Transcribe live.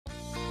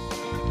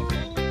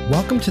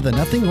Welcome to the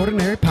Nothing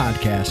Ordinary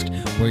podcast,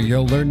 where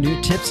you'll learn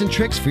new tips and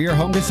tricks for your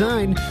home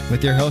design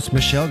with your hosts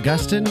Michelle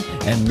Gustin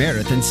and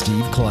Meredith and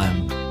Steve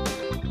Clem.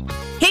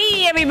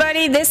 Hey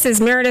everybody, this is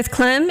Meredith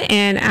Clem,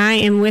 and I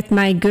am with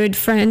my good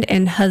friend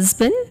and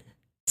husband,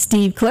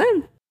 Steve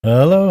Clem.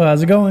 Hello,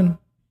 how's it going?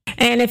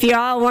 And if you're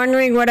all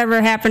wondering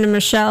whatever happened to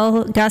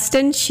Michelle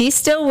Gustin, she's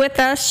still with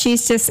us.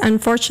 She's just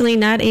unfortunately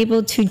not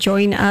able to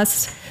join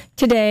us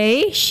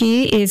today.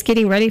 She is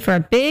getting ready for a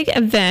big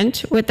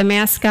event with the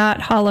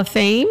Mascot Hall of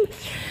Fame.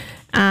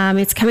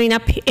 It's coming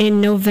up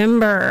in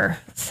November.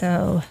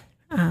 So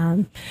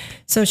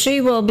she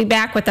will be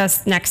back with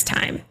us next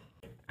time.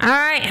 All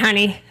right,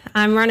 honey.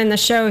 I'm running the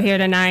show here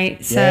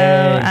tonight. So,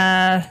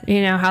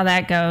 you know how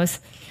that goes.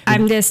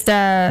 I'm just,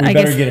 I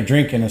guess, get a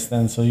drink in us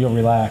then so you'll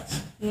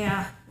relax.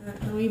 Yeah.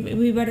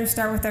 We better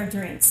start with our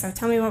drinks. So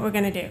tell me what we're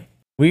going to do.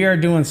 We are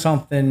doing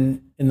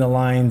something in the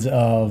lines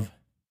of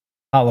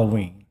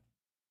Halloween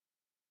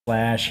 /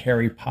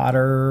 Harry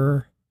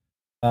Potter.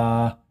 We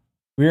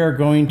are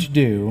going to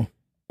do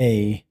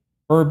a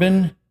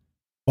bourbon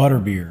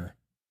butterbeer.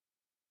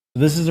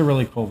 So this is a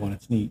really cool one.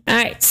 It's neat. All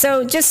right.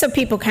 So just so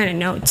people kind of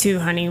know too,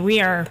 honey,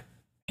 we are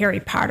Harry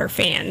Potter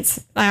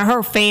fans.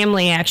 Her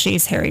family actually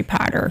is Harry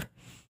Potter,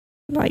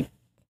 like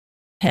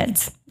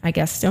heads, I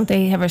guess. Don't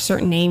they have a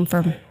certain name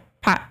for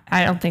pot?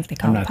 I don't think they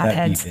call them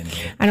potheads.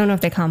 I don't know if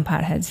they call them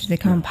potheads. Do they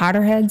call them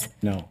Potterheads?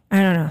 No.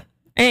 I don't know.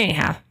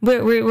 Anyhow,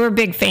 we're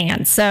big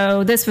fans.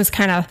 So this was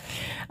kind of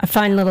a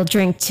fun little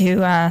drink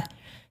to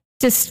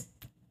just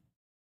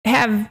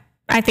have,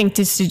 I think,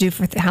 just to do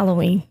for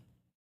Halloween.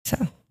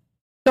 So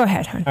go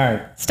ahead, hon. All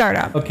right. Start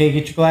up. Okay,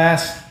 get your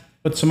glass.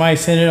 Put some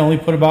ice in it. Only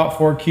put about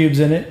 4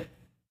 cubes in it.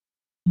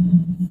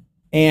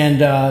 And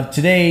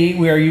today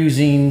we are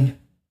using...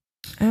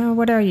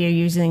 what are you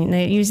using?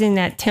 They're using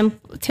that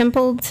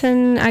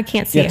Templeton? I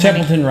can't see it.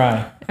 Templeton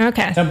Rye.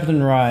 Okay.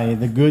 Templeton Rye,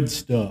 the good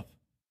stuff.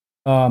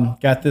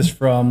 Got this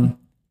from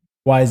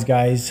Wise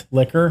Guys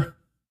Liquor.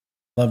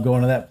 Love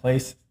going to that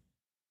place.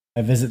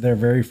 I visit there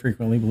very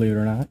frequently, believe it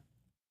or not.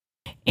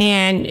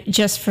 And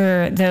just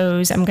for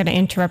those, I'm going to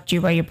interrupt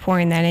you while you're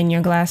pouring that in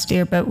your glass,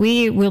 dear, but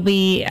we will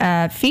be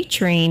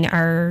featuring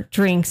our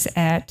drinks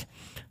at,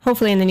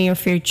 hopefully in the near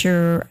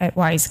future, at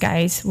Wise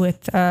Guys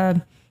with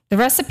the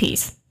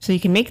recipes. So you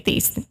can make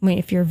these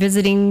if you're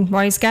visiting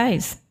Wise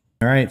Guys.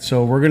 All right,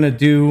 so we're going to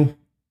do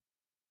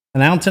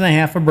 1.5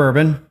 ounces of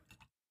bourbon.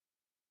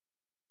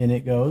 In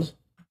it goes.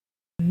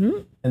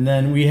 Mm-hmm. And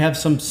then we have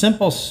some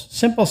simple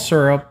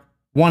syrup,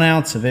 1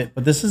 ounce of it,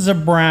 but this is a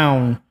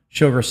brown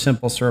sugar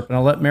simple syrup, and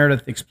I'll let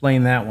Meredith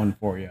explain that one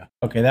for you.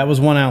 Okay, that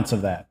was 1 ounce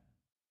of that.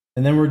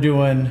 And then we're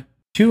doing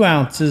 2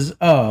 ounces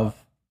of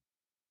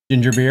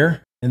ginger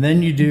beer, and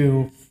then you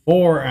do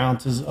 4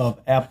 ounces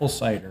of apple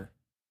cider.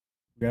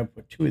 We gotta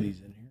put 2 of these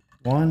in here.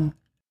 1,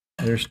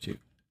 there's 2.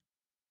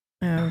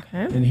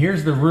 Okay. And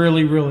here's the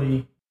really,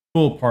 really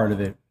cool part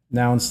of it.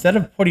 Now, instead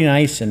of putting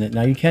ice in it,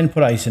 now you can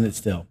put ice in it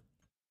still,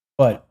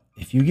 but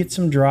if you get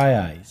some dry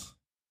ice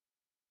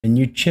and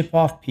you chip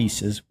off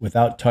pieces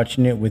without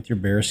touching it with your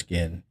bare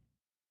skin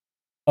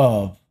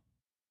of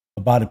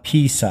about a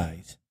pea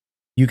size,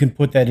 you can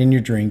put that in your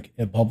drink.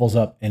 It bubbles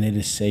up and it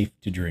is safe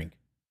to drink.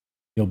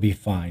 You'll be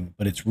fine,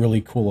 but it's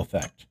really cool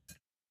effect.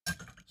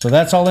 So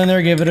that's all in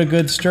there. Give it a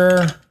good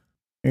stir.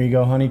 Here you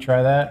go, honey.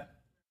 Try that.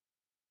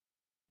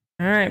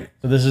 All right.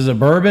 So this is a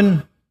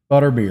bourbon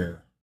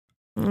butterbeer.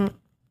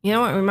 You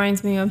know what it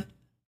reminds me of?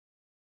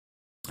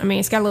 I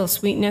mean, it's got a little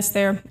sweetness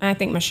there. I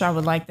think Michelle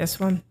would like this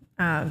one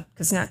because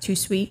it's not too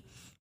sweet.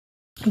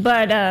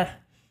 But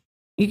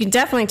you can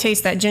definitely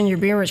taste that ginger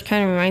beer, which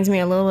kind of reminds me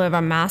a little bit of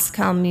a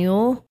Moscow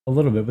Mule. A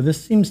little bit, but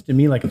this seems to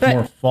me like it's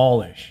more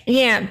fallish.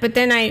 Yeah, but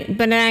then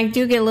I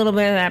do get a little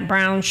bit of that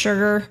brown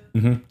sugar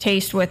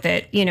taste with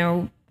it, you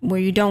know, where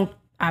you don't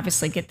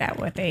obviously get that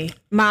with a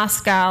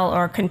Moscow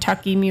or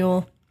Kentucky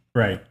Mule.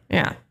 Right.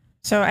 Yeah.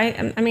 So,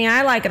 I mean,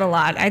 I like it a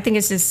lot. I think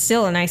it's just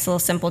still a nice little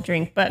simple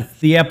drink, but...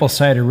 The apple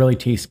cider really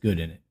tastes good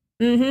in it.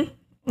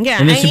 Mm-hmm. Yeah.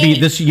 And this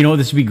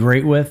would be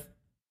great with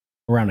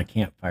around a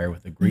campfire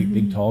with a great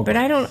big tall glass.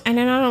 But I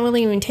don't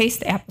really even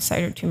taste the apple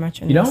cider too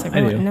much. You don't?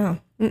 I do. No.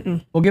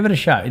 Mm-mm. Well, give it a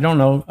shot. You don't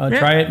know.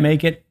 Try it,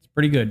 make it. It's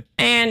pretty good.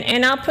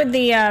 And I'll put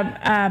the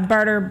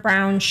butter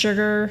brown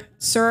sugar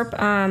syrup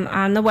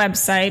on the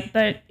website,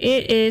 but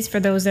it is, for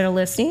those that are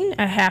listening,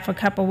 1/2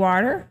 cup of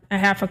water,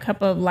 1/2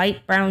 cup of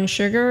light brown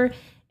sugar,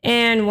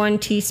 and 1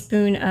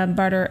 teaspoon of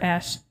butter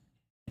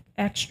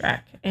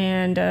extract.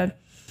 And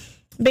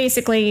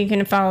basically, you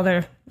can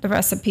follow the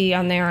recipe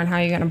on there on how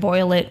you're going to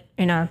boil it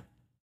in a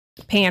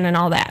pan and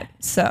all that.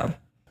 So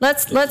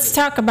let's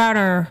talk about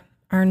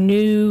our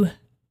new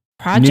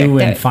project. New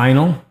and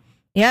final?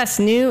 Yes,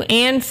 new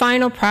and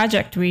final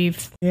project.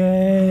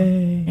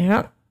 Yay.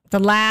 Yep, the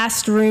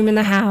last room in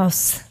the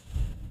house.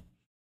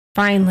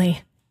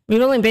 Finally.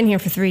 We've only been here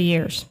for 3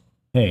 years.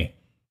 Hey.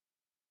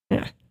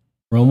 Yeah.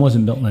 Rome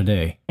wasn't built in a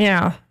day.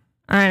 Yeah,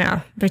 I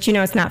know. But you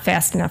know it's not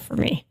fast enough for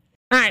me.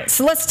 All right,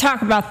 so let's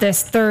talk about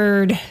this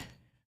third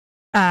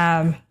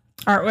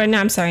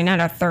I'm sorry, not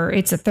a third.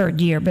 It's a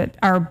third year, but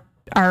our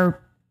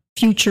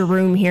future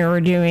room here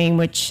we're doing,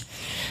 which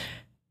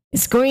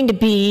is going to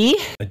be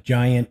a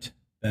giant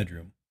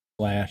bedroom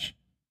slash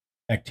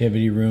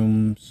activity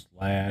room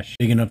slash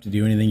big enough to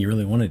do anything you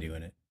really want to do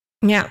in it.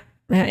 Yeah.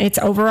 It's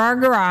over our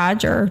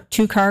garage, or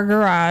 2-car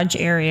garage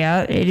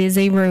area. It is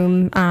a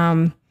room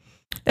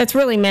that's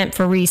really meant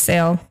for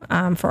resale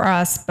for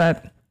us,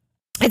 but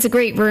it's a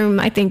great room.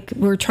 I think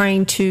we're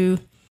trying to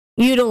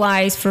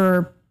utilize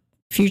for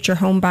future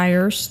home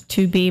buyers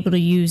to be able to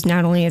use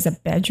not only as a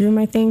bedroom,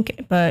 I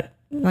think, but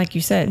like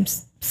you said,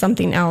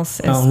 something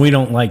else. We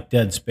don't like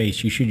dead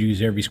space. You should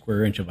use every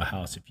square inch of a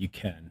house if you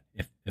can,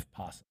 if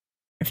possible.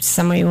 If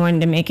somebody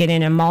wanted to make it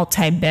in a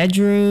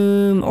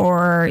multi-bedroom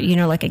or,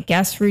 like a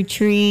guest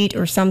retreat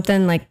or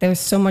something, like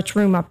there's so much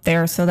room up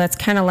there. So that's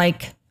kind of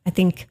like, I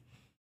think,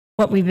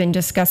 what we've been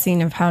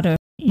discussing of how to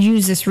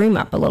use this room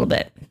up a little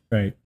bit.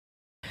 Right.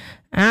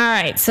 All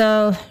right.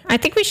 So I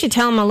think we should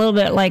tell them a little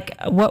bit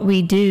like what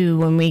we do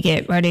when we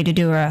get ready to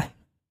do a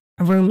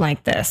room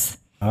like this.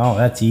 Oh,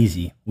 that's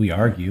easy. We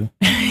argue.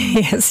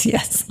 Yes.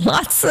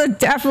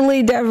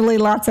 Definitely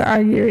lots of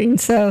arguing.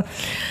 So,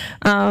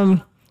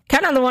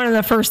 kind of one of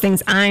the first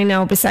things I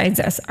know besides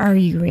us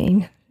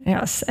arguing.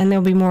 Yes. And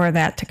there'll be more of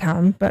that to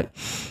come. But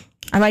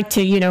I like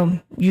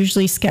to,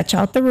 usually sketch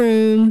out the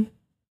room,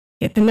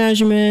 get the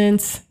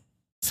measurements,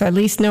 so at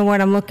least know what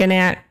I'm looking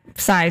at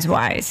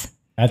size-wise.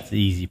 That's the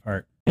easy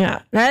part.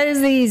 Yeah, that is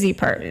the easy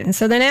part. And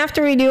so then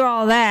after we do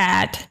all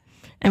that,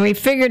 and we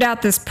figured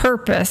out this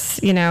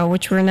purpose,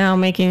 which we're now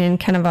making in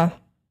kind of a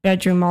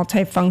bedroom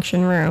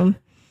multi-function room,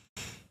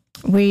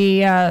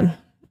 we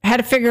had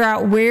to figure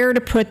out where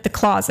to put the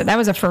closet. That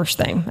was the first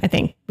thing, I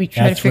think.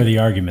 That's where the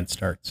argument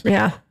starts.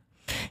 Yeah.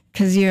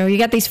 Because, you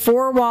got these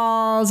 4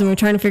 walls, and we're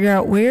trying to figure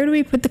out where do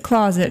we put the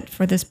closet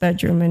for this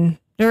bedroom. And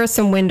there are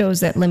some windows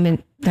that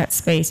limit that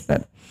space.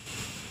 But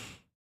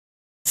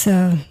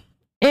so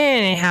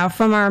anyhow,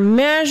 from our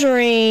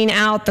measuring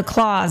out the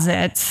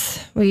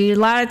closets, a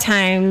lot of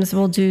times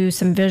we'll do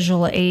some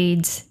visual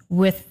aids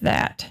with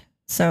that.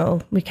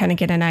 So we kind of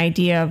get an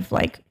idea of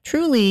like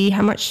truly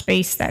how much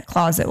space that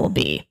closet will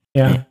be.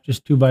 Yeah,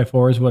 just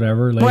 2x4s,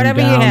 whatever. Whatever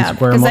you have.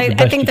 Because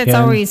I think that's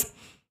always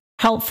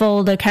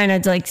helpful to kind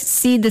of like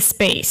see the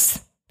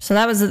space. So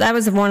that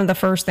was one of the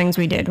first things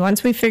we did.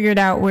 Once we figured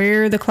out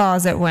where the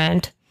closet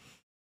went,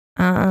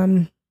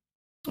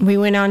 we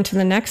went on to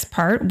the next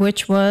part,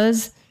 which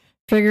was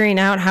figuring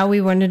out how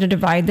we wanted to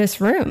divide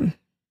this room.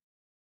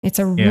 It's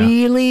a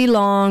really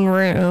long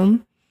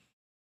room.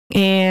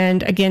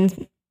 And again,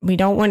 we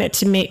don't want it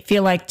to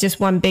feel like just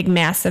one big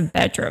massive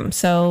bedroom.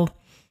 So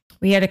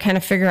we had to kind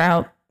of figure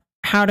out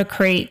how to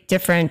create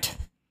different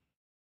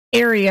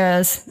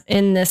areas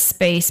in this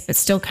space, but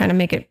still kind of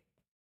make it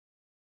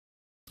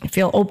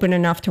feel open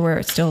enough to where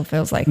it still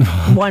feels like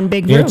one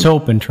big room. It's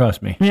open,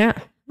 trust me.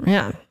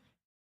 Yeah.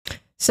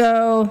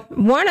 So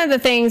one of the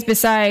things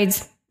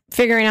besides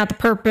figuring out the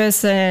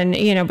purpose and,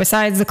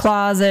 besides the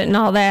closet and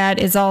all that,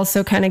 is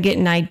also kind of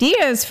getting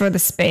ideas for the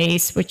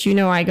space, which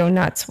I go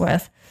nuts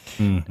with.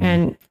 Mm-hmm.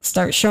 And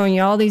start showing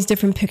you all these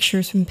different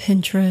pictures from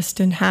Pinterest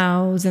and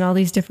Houzz and all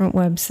these different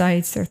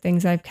websites or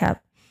things I've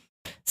kept.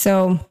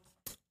 So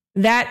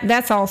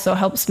that's also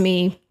helps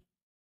me,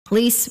 at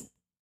least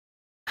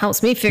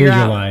helps me figure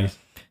out.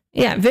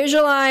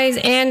 Visualize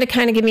and to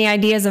kind of give me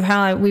ideas of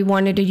how we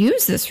wanted to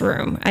use this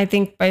room. I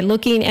think by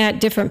looking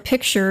at different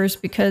pictures,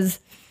 because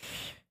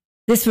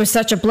this was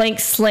such a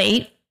blank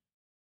slate,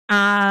 we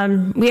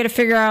had to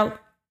figure out,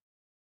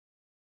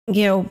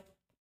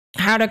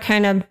 how to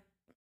kind of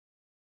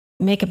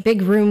make a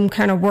big room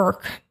kind of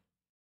work.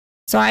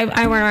 So I went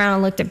around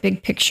and looked at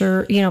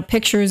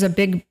pictures of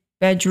big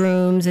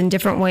bedrooms in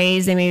different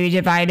ways. They maybe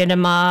divided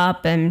them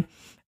up and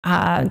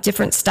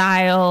different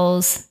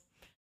styles.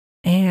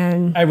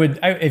 And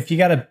if you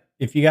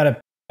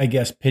gotta, I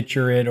guess,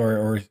 picture it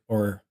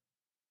or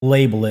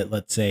label it,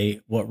 let's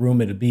say what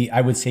room it'd be,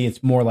 I would say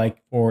it's more like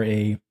for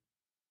a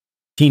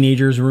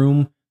teenager's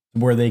room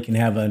where they can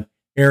have an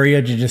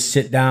area to just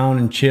sit down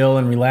and chill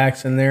and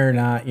relax in there,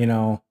 not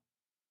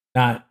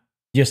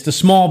just a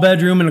small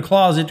bedroom and a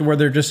closet where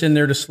they're just in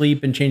there to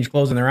sleep and change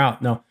clothes and they're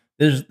out. No,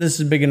 this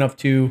is big enough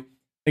to,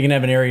 they can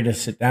have an area to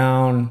sit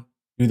down,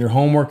 do their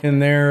homework in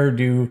there,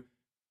 do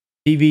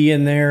TV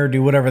in there,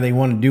 do whatever they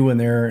want to do in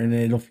there, and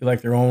it'll feel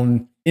like their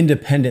own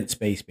independent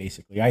space,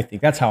 basically. I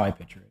think that's how I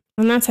picture it.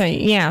 And that's how,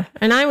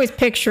 And I was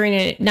picturing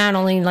it not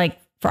only like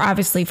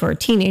obviously for a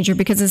teenager,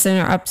 because it's in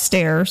our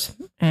upstairs,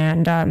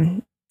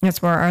 and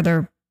that's where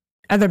our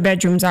other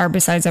bedrooms are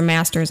besides our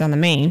master's on the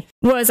main.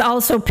 Was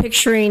also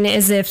picturing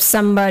as if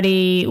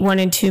somebody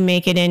wanted to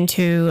make it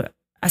into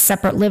a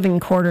separate living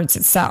quarters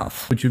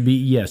itself. Which would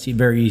be,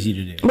 very easy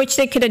to do. Which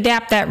they could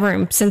adapt that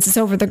room since it's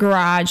over the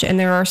garage, and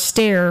there are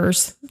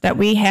stairs that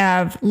we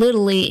have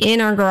literally in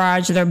our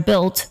garage that are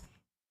built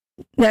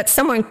that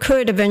someone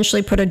could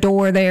eventually put a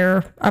door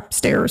there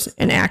upstairs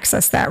and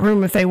access that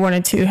room if they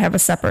wanted to have a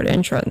separate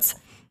entrance.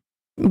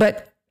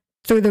 But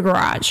through the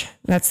garage,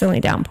 that's the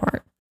only down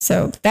part.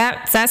 So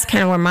that's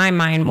kind of where my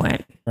mind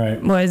went.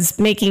 Right. Was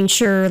making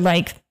sure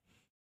like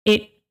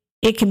it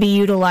it could be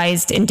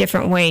utilized in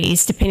different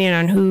ways depending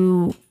on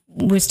who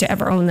was to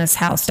ever own this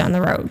house down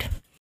the road.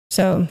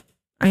 So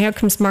here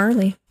comes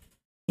Marley.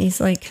 He's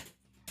like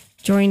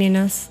joining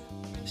us.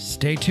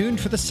 Stay tuned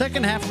for the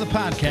second half of the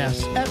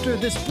podcast after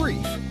this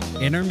brief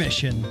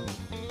intermission.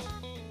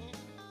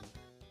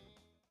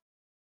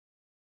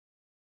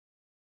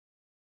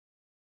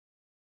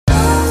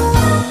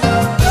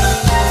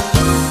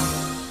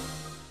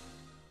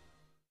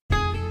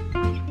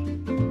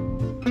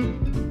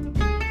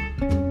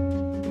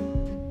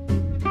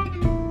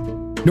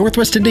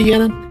 Northwest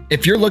Indiana,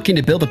 if you're looking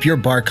to build up your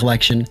bar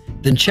collection,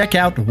 then check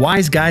out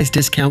Wise Guys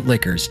Discount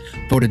Liquors,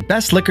 voted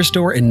best liquor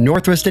store in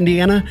Northwest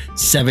Indiana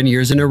 7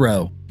 years in a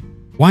row.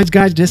 Wise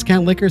Guys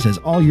Discount Liquors has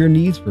all your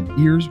needs for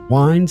beers,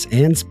 wines,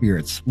 and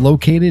spirits,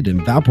 located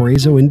in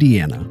Valparaiso,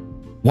 Indiana.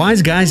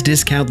 Wise Guys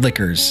Discount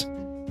Liquors,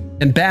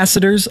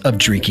 ambassadors of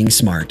drinking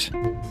smart.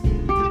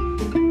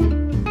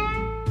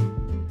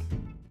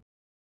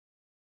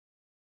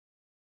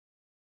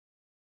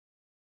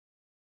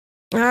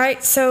 All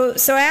right, so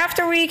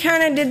after we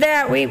kind of did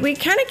that, we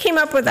kind of came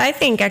up with, I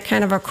think, a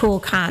kind of a cool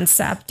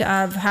concept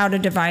of how to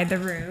divide the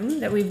room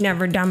that we've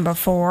never done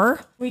before.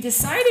 We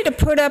decided to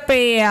put up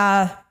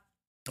a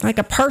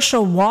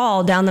partial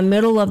wall down the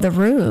middle of the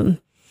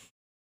room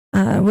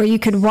where you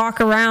could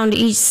walk around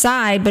each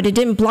side, but it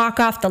didn't block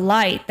off the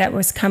light that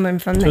was coming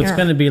from there. So it's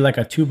going to be like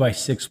a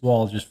 2x6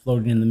 wall just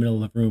floating in the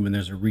middle of the room, and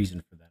there's a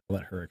reason for that. I'll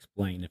let her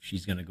explain if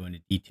she's going to go into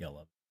detail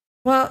of it.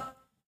 Well,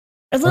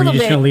 a Or little you're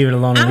just bit. going to leave it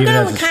alone? I'm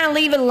going to kind of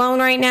leave it alone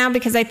right now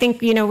because I think,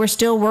 we're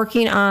still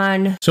working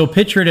on. So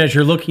picture it as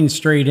you're looking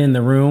straight in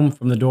the room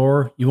from the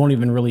door. You won't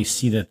even really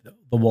see that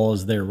the wall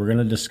is there. We're going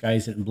to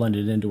disguise it and blend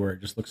it into where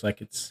it just looks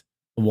like it's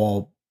the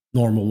wall,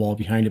 normal wall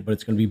behind it, but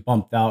it's going to be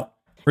bumped out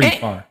pretty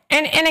far.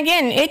 And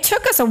again, it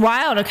took us a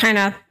while to kind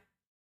of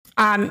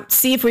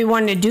see if we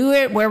wanted to do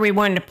it, where we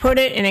wanted to put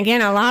it. And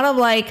again, a lot of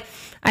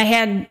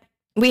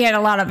we had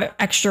a lot of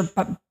extra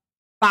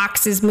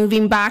boxes,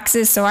 moving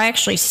boxes. So I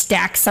actually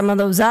stacked some of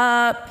those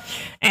up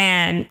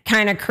and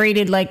kind of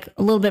created like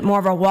a little bit more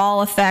of a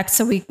wall effect.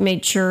 So we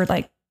made sure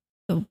like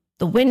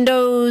the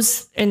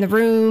windows in the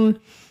room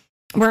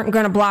weren't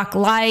going to block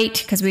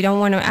light because we don't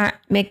want to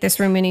make this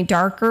room any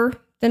darker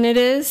than it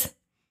is.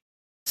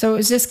 So it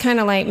was just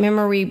kind of like,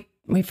 remember we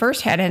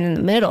first had it in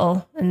the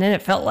middle and then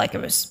it felt like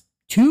it was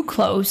too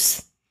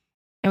close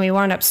and we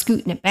wound up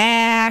scooting it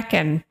back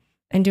and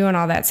doing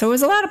all that. So it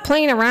was a lot of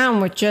playing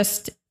around with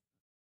just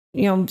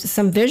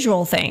some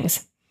visual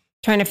things,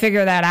 trying to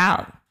figure that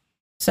out.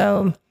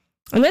 So,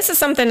 and this is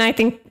something I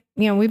think,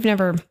 we've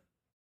never,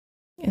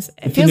 it's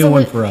a new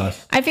one for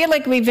us. I feel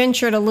like we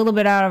ventured a little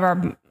bit out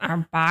of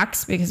our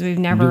box because we've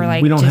never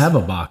we don't have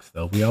a box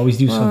though. We always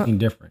do something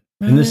different.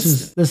 And this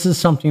is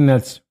something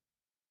that's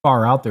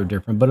far out there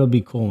different, but it'll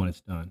be cool when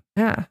it's done.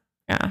 Yeah.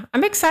 Yeah.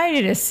 I'm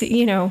excited to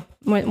see,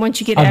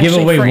 once you get I'll give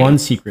away framed. one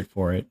secret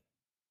for it.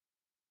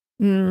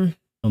 You'll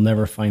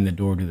never find the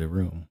door to the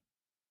room.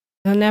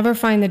 They'll never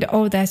find the.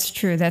 Oh, that's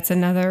true. That's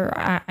another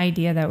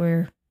idea that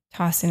we're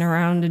tossing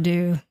around to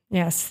do.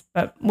 Yes,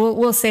 but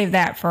we'll save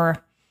that for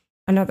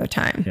another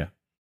time. Yeah.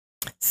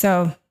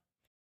 So,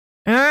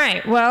 all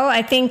right. Well,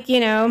 I think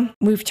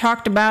we've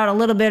talked about a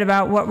little bit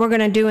about what we're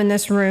going to do in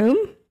this room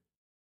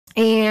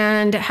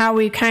and how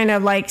we kind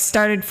of like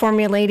started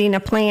formulating a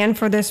plan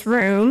for this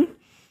room.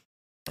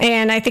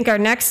 And I think our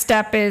next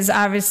step is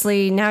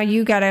obviously now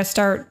you got to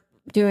start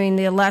doing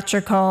the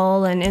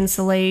electrical and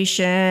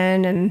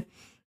insulation and.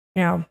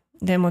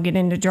 Then we'll get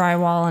into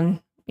drywall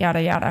and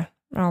yada, yada,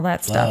 and all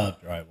that stuff.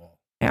 Love drywall.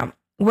 Yeah.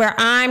 Where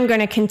I'm going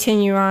to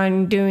continue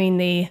on doing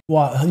the.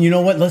 Well, you know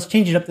what? Let's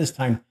change it up this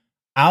time.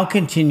 I'll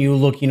continue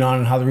looking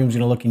on how the room's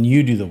going to look and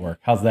you do the work.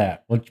 How's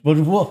that?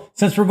 We'll,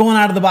 since we're going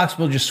out of the box,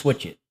 we'll just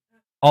switch it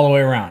all the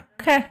way around.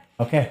 Okay.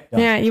 Okay. Done.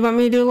 Yeah. You want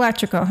me to do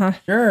electrical, huh?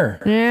 Sure.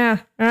 Yeah.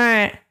 All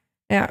right.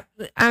 Yeah.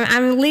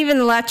 I'm leaving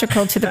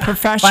electrical to the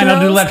professionals. Fine, I'll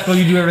do electrical.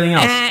 You do everything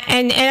else.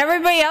 And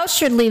everybody else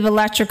should leave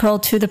electrical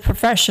to the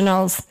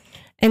professionals.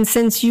 And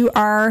since you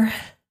are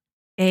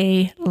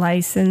a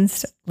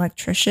licensed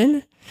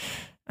electrician,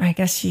 I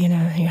guess, you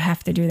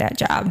have to do that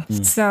job.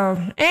 So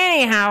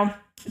anyhow,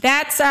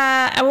 that's,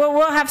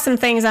 we'll have some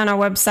things on our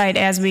website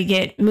as we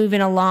get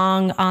moving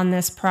along on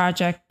this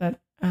project. But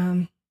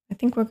I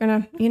think we're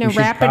going to,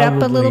 wrap it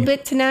up a little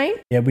bit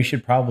tonight. Yeah, we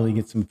should probably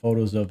get some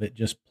photos of it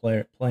just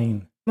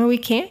plain. Well, we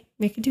can.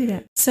 We could do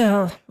that.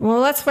 So,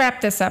 let's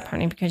wrap this up,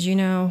 honey, because,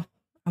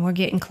 we're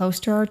getting close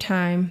to our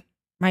time.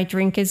 My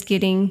drink is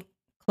getting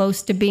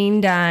close to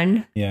being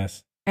done.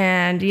 Yes.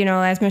 And,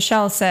 as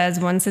Michelle says,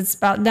 once it's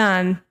about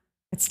done,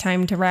 it's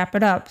time to wrap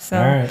it up. So,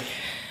 all right.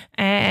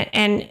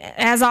 And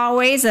as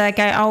always, like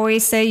I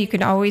always say, you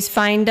can always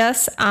find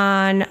us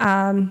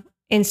on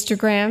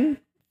Instagram,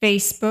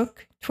 Facebook,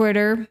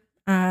 Twitter.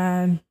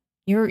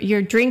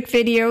 Your drink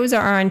videos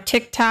are on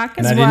TikTok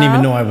as well. And I didn't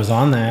even know I was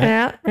on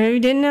that. Yeah, you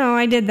didn't know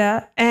I did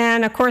that.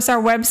 And of course,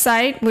 our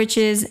website, which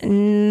is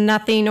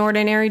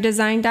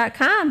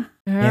nothingordinarydesign.com.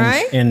 All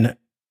right.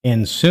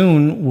 And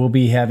soon we'll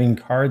be having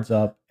cards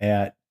up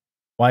at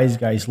Wise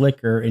Guys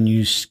Liquor, and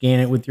you scan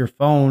it with your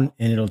phone,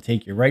 and it'll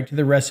take you right to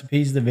the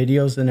recipes, the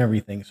videos, and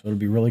everything. So it'll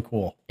be really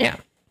cool. Yeah.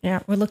 Yeah,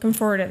 we're looking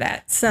forward to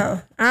that.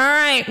 So, all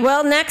right.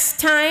 Well,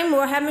 next time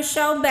we'll have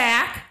Michelle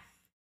back,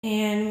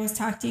 and we'll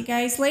talk to you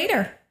guys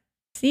later.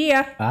 See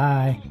ya.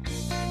 Bye.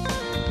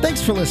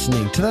 Thanks for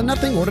listening to the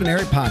Nothing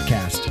Ordinary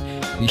podcast.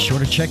 Be sure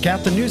to check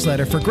out the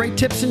newsletter for great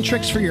tips and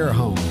tricks for your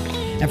home.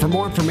 And for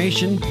more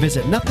information,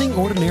 visit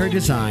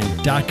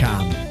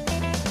nothingordinarydesign.com.